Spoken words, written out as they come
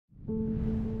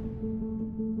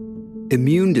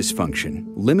Immune dysfunction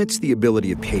limits the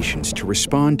ability of patients to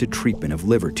respond to treatment of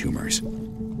liver tumors.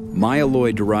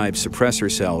 Myeloid-derived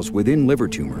suppressor cells within liver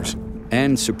tumors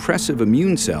and suppressive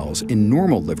immune cells in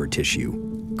normal liver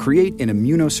tissue create an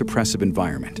immunosuppressive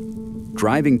environment,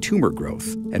 driving tumor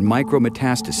growth and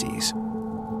micrometastases.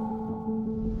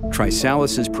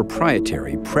 TriSalus's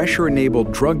proprietary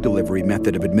pressure-enabled drug delivery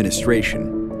method of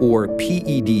administration, or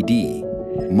PEDD,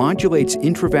 modulates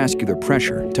intravascular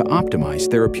pressure to optimize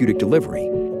therapeutic delivery.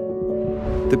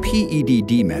 The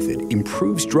PEDD method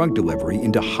improves drug delivery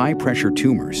into high-pressure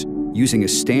tumors using a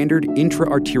standard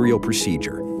intra-arterial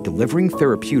procedure, delivering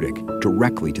therapeutic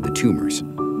directly to the tumors.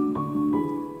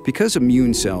 Because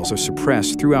immune cells are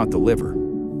suppressed throughout the liver,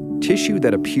 tissue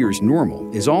that appears normal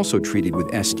is also treated with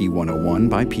SD-101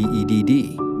 by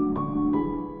PEDD.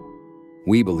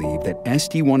 We believe that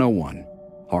SD-101,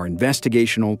 our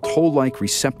investigational toll-like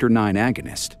receptor 9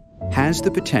 agonist, has the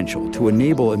potential to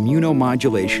enable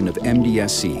immunomodulation of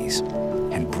MDSCs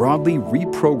and broadly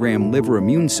reprogram liver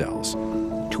immune cells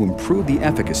to improve the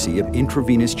efficacy of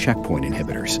intravenous checkpoint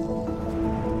inhibitors.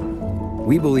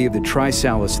 We believe the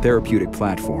TriSalus therapeutic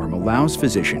platform allows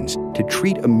physicians to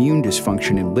treat immune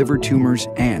dysfunction in liver tumors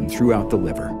and throughout the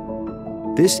liver.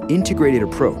 This integrated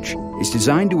approach is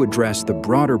designed to address the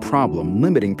broader problem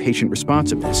limiting patient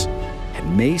responsiveness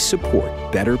and may support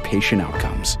better patient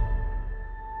outcomes.